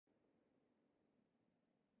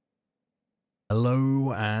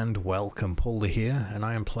Hello and welcome, Pauleh here, and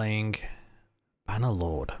I am playing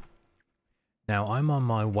Bannerlord. Now I'm on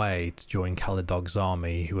my way to join Caledog's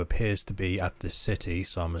army, who appears to be at this city,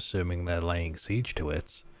 so I'm assuming they're laying siege to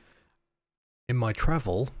it. In my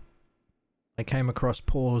travel, I came across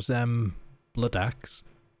Pauleh's Bloodaxe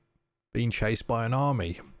being chased by an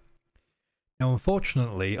army. Now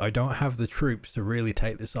unfortunately, I don't have the troops to really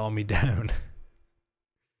take this army down.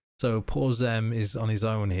 So Pauleh is on his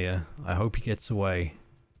own here. I hope he gets away.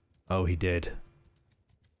 Oh, he did.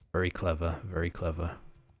 Very clever, very clever.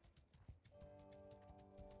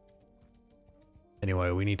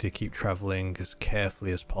 Anyway, we need to keep traveling as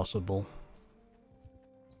carefully as possible.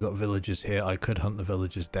 We've got villagers here. I could hunt the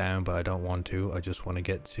villagers down, but I don't want to. I just want to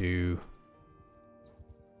get to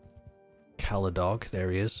Caledog.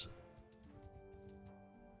 There he is.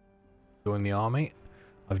 Join the army.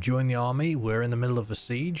 I've joined the army. We're in the middle of a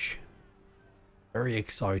siege. Very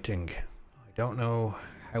exciting. I don't know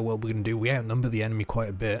how well we're going to do. We outnumber the enemy quite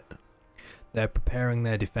a bit. They're preparing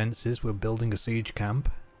their defenses. We're building a siege camp.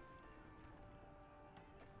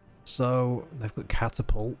 So they've got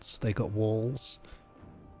catapults. They've got walls.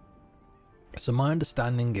 So my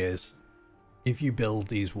understanding is, if you build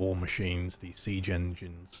these war machines, these siege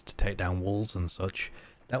engines to take down walls and such,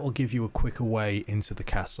 that will give you a quicker way into the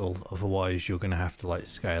castle. Otherwise you're going to have to like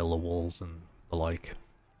scale the walls and the like.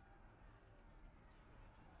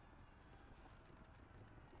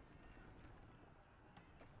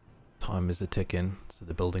 Time is a ticking, so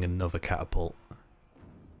they're building another catapult.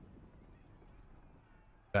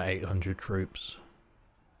 Got 800 troops.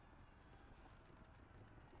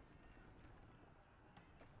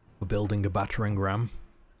 We're building a battering ram.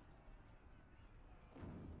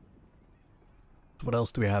 What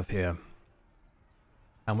else do we have here?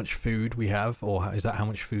 How much food we have, or is that how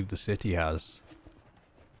much food the city has?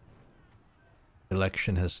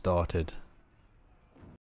 Election has started.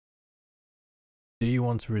 Do you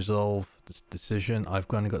want to resolve this decision? I've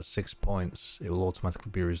only got 6 points. It will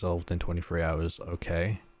automatically be resolved in 23 hours.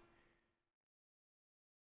 Okay.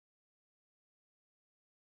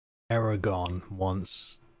 Aragon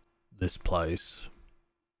wants this place.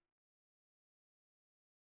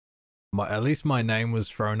 At least my name was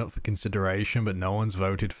thrown up for consideration, but no one's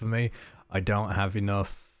voted for me. I don't have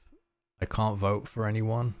enough. I can't vote for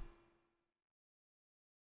anyone.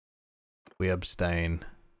 We abstain.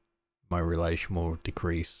 My relation will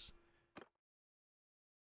decrease.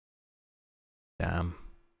 Damn.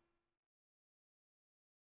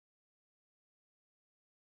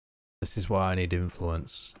 This is why I need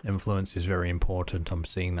influence. Influence is very important. I'm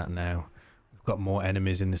seeing that now. We've got more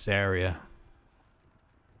enemies in this area.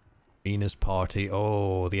 Venus party.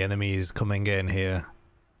 Oh, the enemy is coming in here.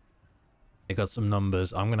 They got some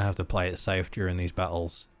numbers. I'm going to have to play it safe during these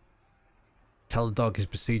battles. Caledog is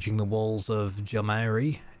besieging the walls of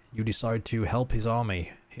Jamari. You decide to help his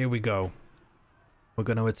army. Here we go. We're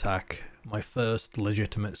going to attack. My first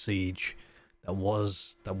legitimate siege. That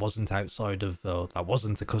wasn't outside of... that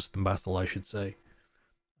wasn't a custom battle, I should say.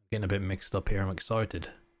 I'm getting a bit mixed up here. I'm excited.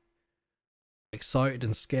 Excited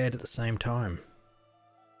and scared at the same time.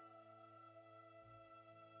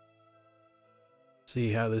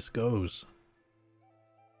 See how this goes.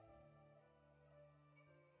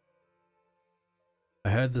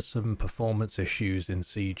 I heard there's some performance issues in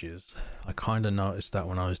sieges. I kind of noticed that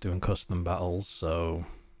when I was doing custom battles, so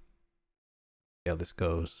see how this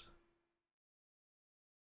goes.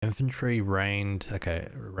 Infantry ranged. Okay,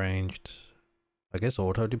 ranged. I guess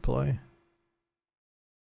auto deploy.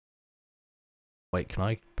 Wait, can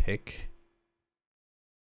I pick?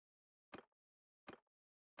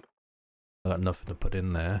 I got nothing to put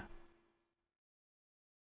in there.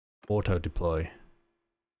 Auto deploy.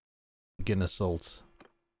 Begin assault.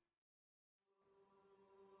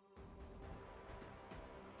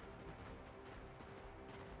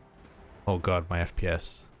 Oh god, my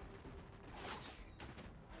FPS.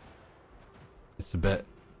 It's a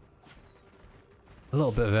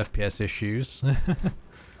little bit of FPS issues.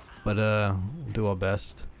 But we'll do our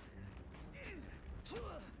best.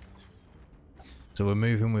 So we're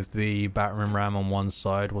moving with the battering ram on one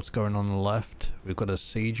side. What's going on the left? We've got a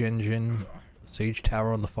siege engine, siege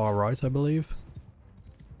tower on the far right, I believe.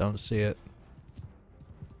 Don't see it.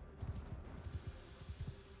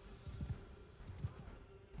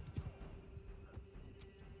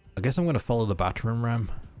 I guess I'm going to follow the battering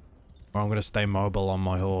ram, or I'm going to stay mobile on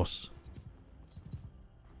my horse.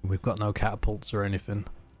 We've got no catapults or anything.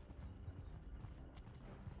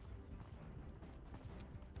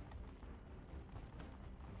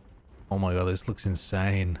 Oh my god, this looks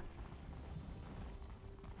insane.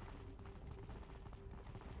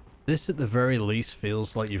 This at the very least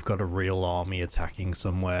feels like you've got a real army attacking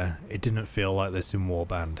somewhere. It didn't feel like this in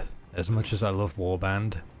Warband. As much as I love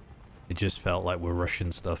Warband, it just felt like we're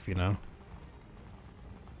rushing stuff, you know?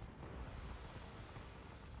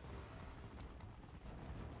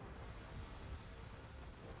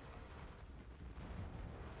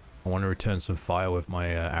 I want to return some fire with my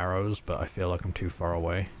arrows, but I feel like I'm too far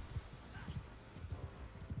away.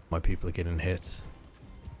 My people are getting hit.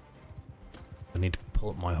 I need to pull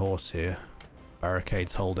up my horse here.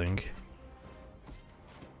 Barricades holding.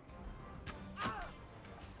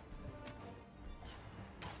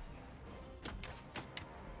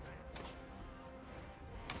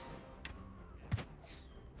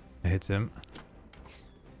 I hit him.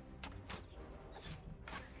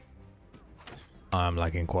 I'm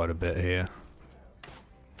lagging quite a bit here.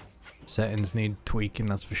 Settings need tweaking,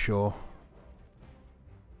 that's for sure.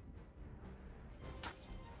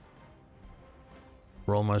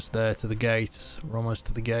 We're almost there to the gates. We're almost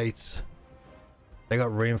to the gates. They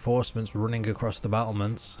got reinforcements running across the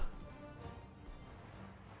battlements.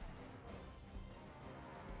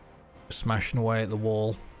 Smashing away at the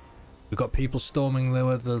wall. We've got people storming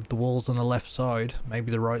the walls on the left side.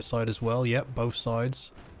 Maybe the right side as well. Yep, both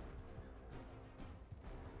sides.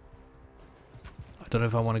 I don't know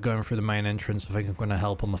if I want to go in through the main entrance. I think I'm going to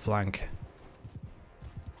help on the flank.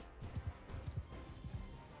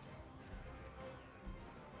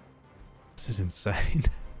 This is insane.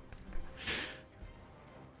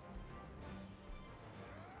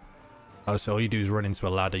 Oh, so all you do is run into a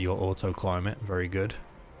ladder, you'll auto climb it. Very good.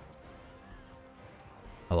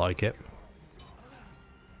 I like it.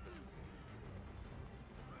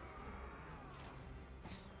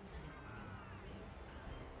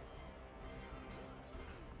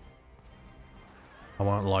 I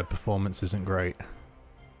won't lie, performance isn't great.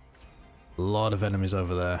 A lot of enemies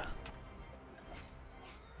over there.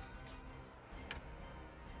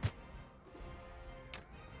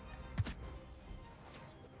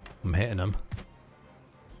 I'm hitting them.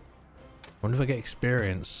 Wonder if I get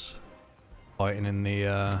experience fighting in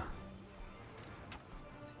the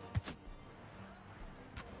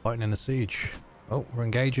siege. Oh, we're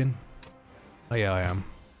engaging. Oh yeah, I am.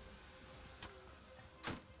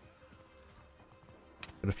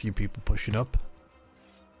 Got a few people pushing up.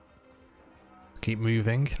 Keep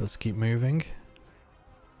moving. Let's keep moving.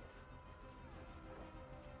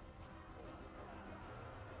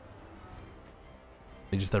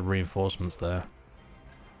 They just had reinforcements there.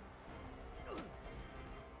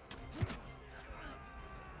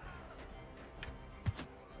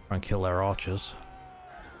 Try and kill their archers.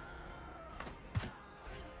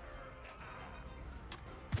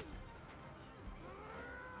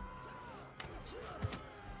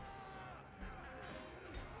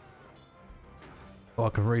 Oh, I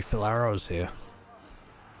can refill arrows here.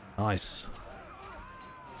 Nice.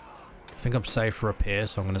 I think I'm safer up here,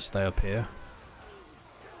 so I'm going to stay up here.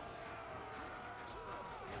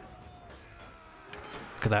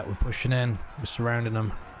 Look at that, we're pushing in. We're surrounding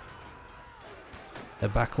them. Their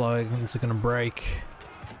backlines are going to break.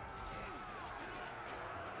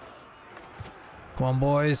 Come on,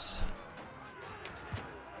 boys.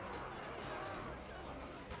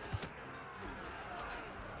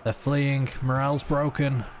 They're fleeing. Morale's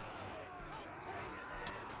broken.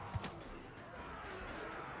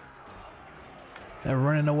 They're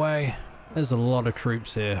running away. There's a lot of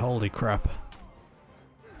troops here. Holy crap.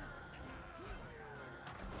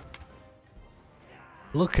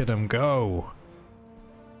 Look at them go.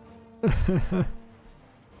 I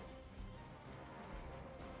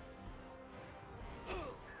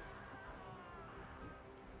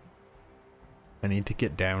need to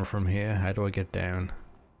get down from here. How do I get down?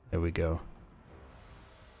 There we go.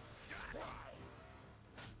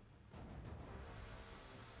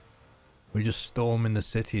 We're just storming the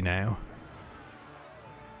city now.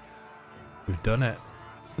 We've done it.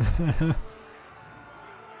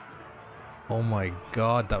 Oh my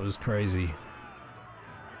god, that was crazy.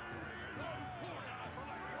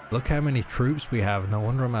 Look how many troops we have. No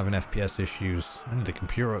wonder I'm having FPS issues. I need a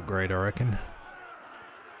computer upgrade, I reckon.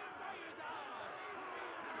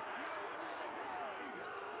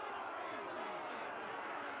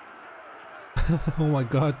 Oh my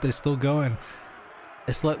god, they're still going.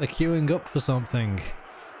 It's like they're queuing up for something.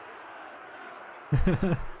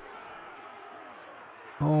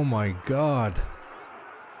 Oh my god.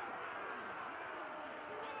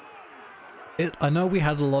 I know we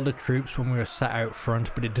had a lot of troops when we were sat out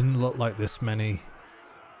front, but it didn't look like this many.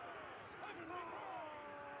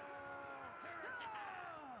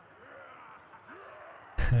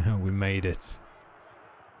 We made it.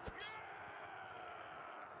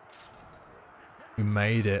 We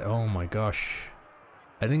made it. Oh my gosh.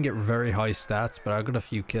 I didn't get very high stats, but I got a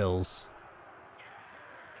few kills.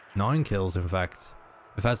 9 kills, in fact.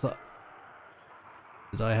 If that's like...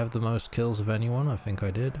 Did I have the most kills of anyone? I think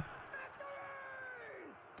I did.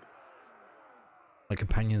 My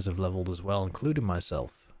companions have leveled as well, including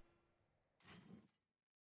myself.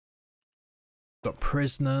 Got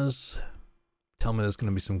prisoners. Tell me there's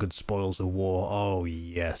going to be some good spoils of war. Oh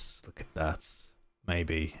yes, look at that.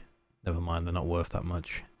 Maybe. Never mind, they're not worth that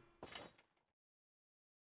much.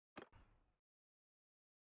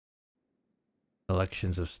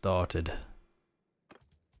 Elections have started.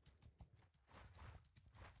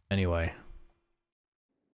 Anyway.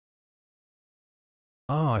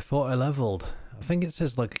 Oh, I thought I leveled. I think it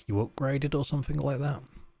says like you upgraded or something like that.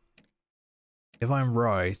 If I'm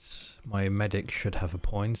right, my medic should have a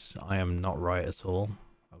point. I am not right at all.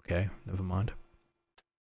 Okay, never mind.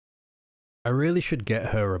 I really should get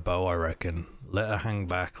her a bow, I reckon. Let her hang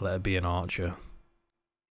back, let her be an archer.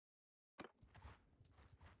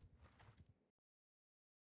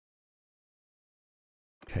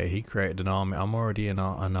 Okay, he created an army. I'm already in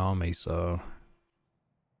an army, so...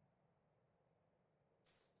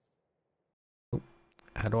 Oop.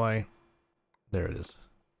 How do I... There it is.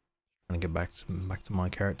 Trying to get back to my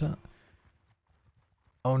character.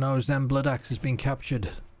 Oh no, Zen Bloodaxe has been captured.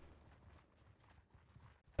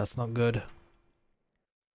 That's not good.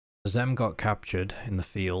 Zem got captured in the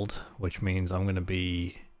field, which means I'm gonna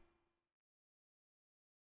be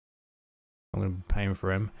paying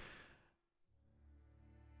for him.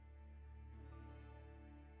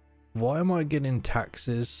 Why am I getting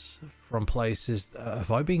taxes from places? Have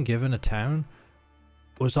I been given a town?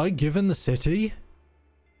 Was I given the city?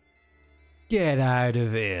 Get out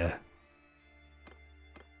of here.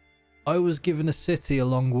 I was given a city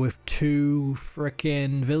along with 2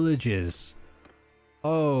 frickin' villages.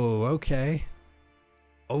 Oh, okay.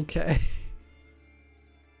 Okay.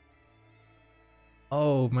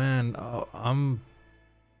 Oh man, I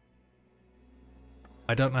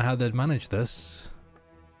don't know how they'd manage this.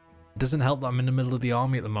 It doesn't help that I'm in the middle of the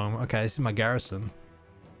army at the moment. Okay, this is my garrison.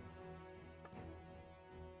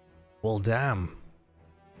 Well, damn.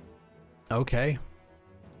 Okay.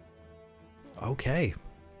 Okay.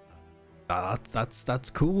 That's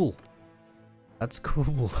cool. That's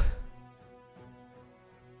cool.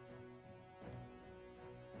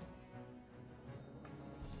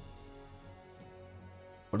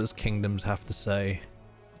 What does Kingdoms have to say?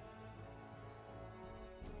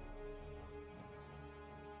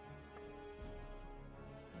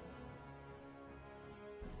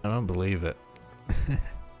 I don't believe it.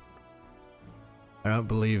 I don't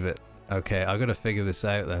believe it. Okay, I gotta figure this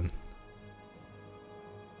out then.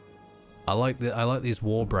 I like these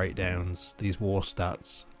war breakdowns, these war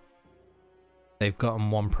stats. They've gotten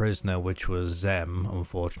 1 prisoner, which was Zem,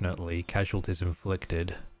 unfortunately. Casualties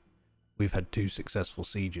inflicted. We've had 2 successful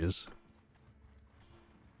sieges.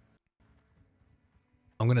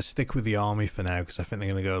 I'm gonna stick with the army for now because I think they're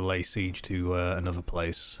gonna go lay siege to another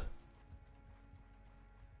place.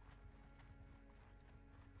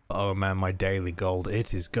 Oh man, my daily gold,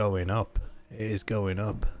 it is going up. It is going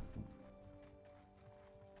up.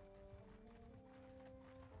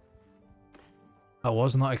 I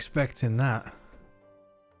was not expecting that.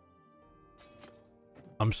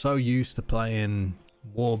 I'm so used to playing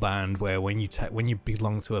Warband where when you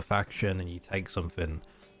belong to a faction and you take something,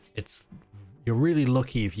 you're really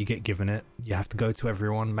lucky if you get given it. You have to go to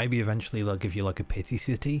everyone. Maybe eventually they'll give you like a pity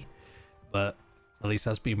city, but at least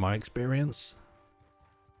that's been my experience.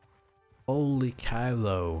 Holy cow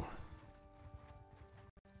though.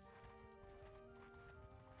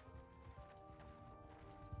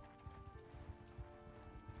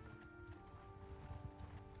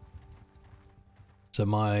 So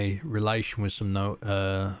my relation with some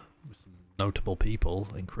notable people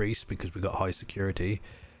increased because we got high security.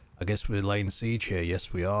 I guess we're laying siege here.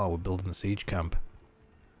 Yes, we are. We're building a siege camp.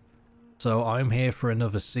 So I'm here for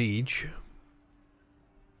another siege.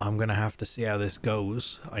 I'm gonna have to see how this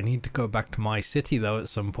goes. I need to go back to my city though at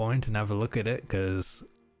some point and have a look at it because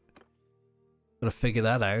gotta figure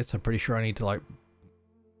that out. I'm pretty sure I need to like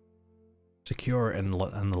secure it and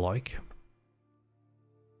the like.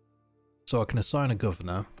 So I can assign a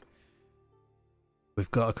governor. We've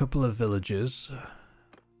got a couple of villages.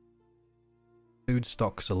 Food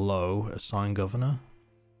stocks are low. Assign governor.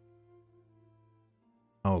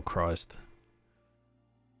 Oh Christ.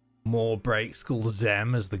 More break school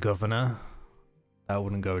Zem as the governor. That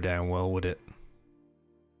wouldn't go down well, would it?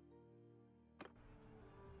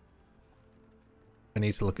 I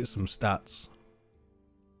need to look at some stats.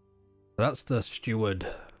 That's the steward.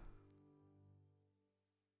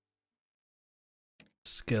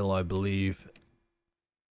 skill, I believe.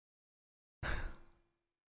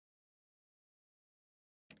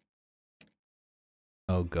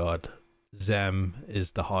 Oh god. Zem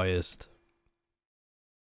is the highest.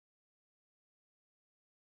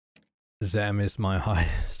 Zem is my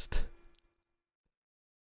highest.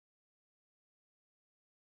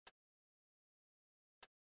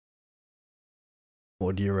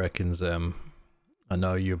 What do you reckon, Zem? I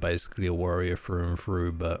know you're basically a warrior through and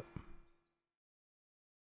through, but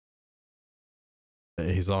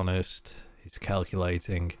he's honest, he's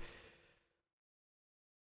calculating.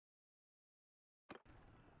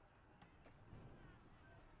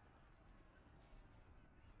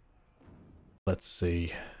 Let's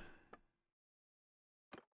see.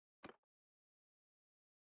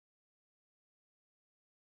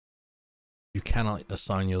 You cannot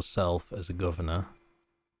assign yourself as a governor.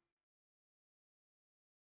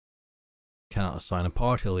 Cannot assign a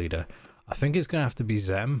party leader. I think it's going to have to be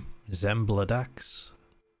Zem Bloodaxe,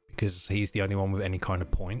 because he's the only one with any kind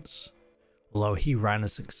of points. Although he ran a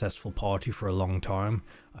successful party for a long time,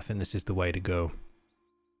 I think this is the way to go.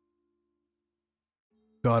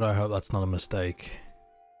 God, I hope that's not a mistake.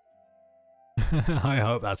 I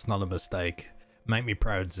hope that's not a mistake. Make me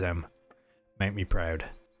proud, Zem. Make me proud.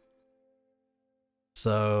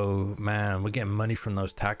 So, man, we're getting money from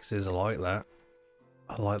those taxes. I like that.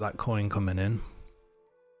 I like that coin coming in.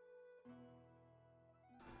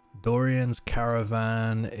 Dorian's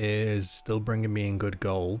caravan is still bringing me in good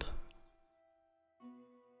gold.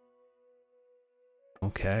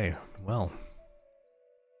 Okay, well.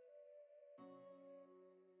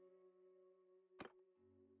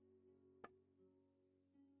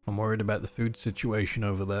 I'm worried about the food situation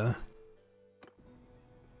over there.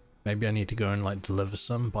 Maybe I need to go and like deliver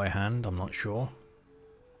some by hand, I'm not sure.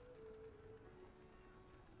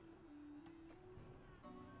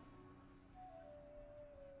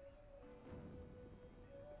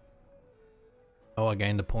 Oh, I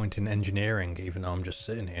gained a point in engineering even though I'm just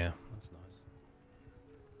sitting here. That's nice.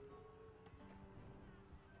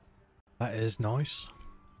 That is nice.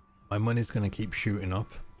 My money's going to keep shooting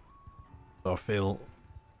up. So I feel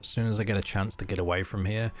as soon as I get a chance to get away from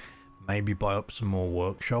here, maybe buy up some more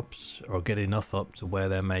workshops or get enough up to where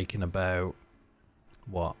they're making about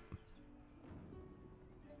what?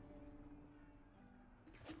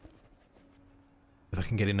 If I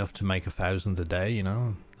can get enough to make 1,000 a day, you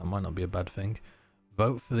know, that might not be a bad thing.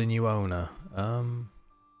 Vote for the new owner.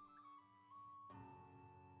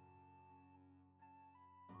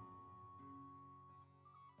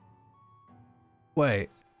 Wait,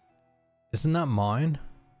 isn't that mine?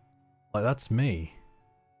 Like, that's me.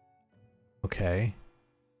 Okay.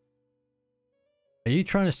 Are you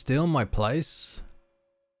trying to steal my place?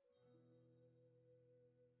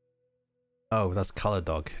 Oh, that's Color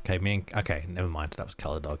Dog. Okay, okay, never mind. That was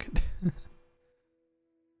Color Dog.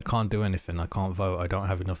 I can't do anything. I can't vote. I don't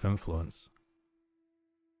have enough influence.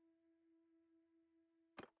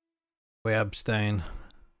 We abstain.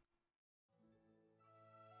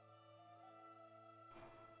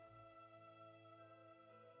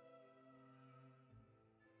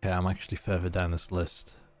 Okay, I'm actually further down this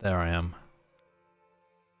list. There I am.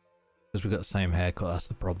 Because we've got the same haircut, that's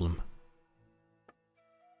the problem.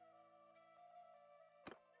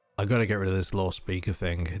 I gotta get rid of this law speaker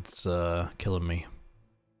thing. It's killing me.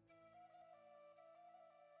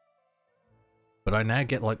 But I now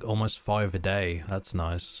get like almost 5 a day. That's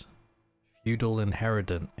nice. Feudal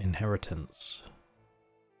inheritance.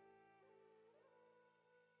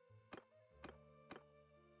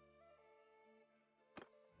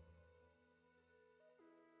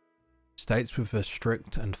 States with a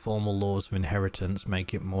strict and formal laws of inheritance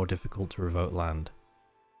make it more difficult to revoke land.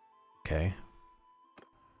 Okay.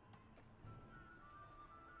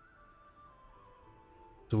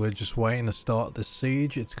 So we're just waiting to start this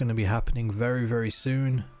siege. It's going to be happening very, very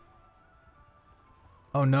soon.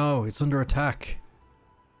 Oh no, it's under attack.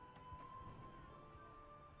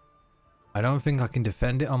 I don't think I can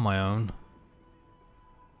defend it on my own.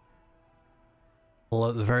 Well,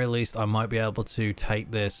 at the very least, I might be able to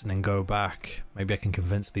take this and then go back. Maybe I can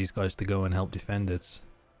convince these guys to go and help defend it.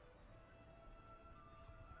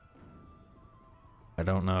 I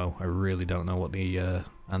don't know. I really don't know what the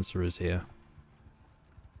answer is here.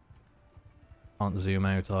 Can't zoom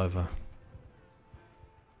out either.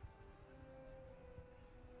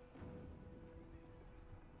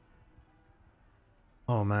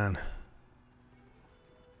 Oh man.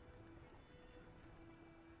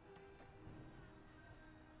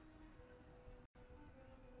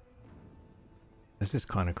 This is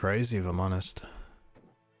kind of crazy if I'm honest.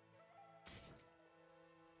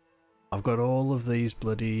 I've got all of these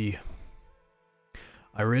bloody...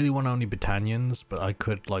 I really want only Britannians, but I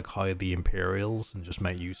could like hire the Imperials and just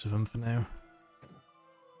make use of them for now.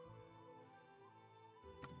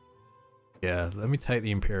 Yeah, let me take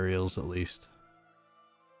the Imperials at least.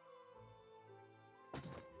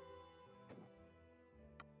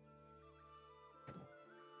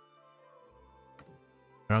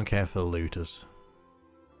 I don't care for the looters.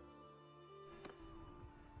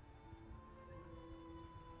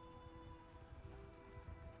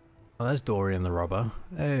 Oh, there's Dorian the robber.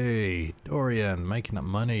 Hey, Dorian, making up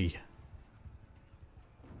money.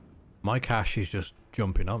 My cash is just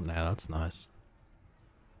jumping up now, that's nice.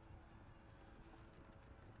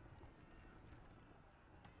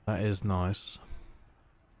 That is nice.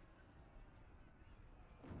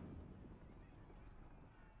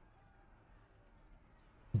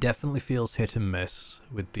 Definitely feels hit and miss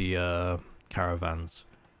with the caravans.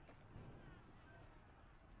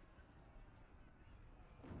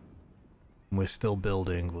 We're still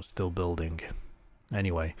building, we're still building.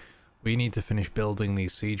 Anyway, we need to finish building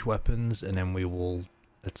these siege weapons and then we will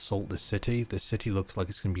assault the city. This city looks like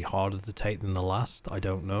it's going to be harder to take than the last, I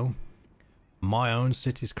don't know. My own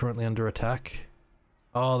city is currently under attack.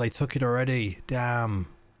 Oh, they took it already. Damn.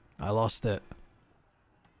 I lost it.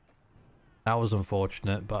 That was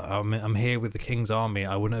unfortunate, but I'm here with the King's army.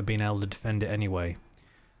 I wouldn't have been able to defend it anyway.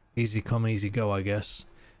 Easy come, easy go, I guess.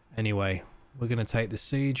 Anyway, we're going to take the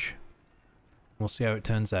siege. We'll see how it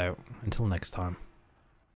turns out. Until next time.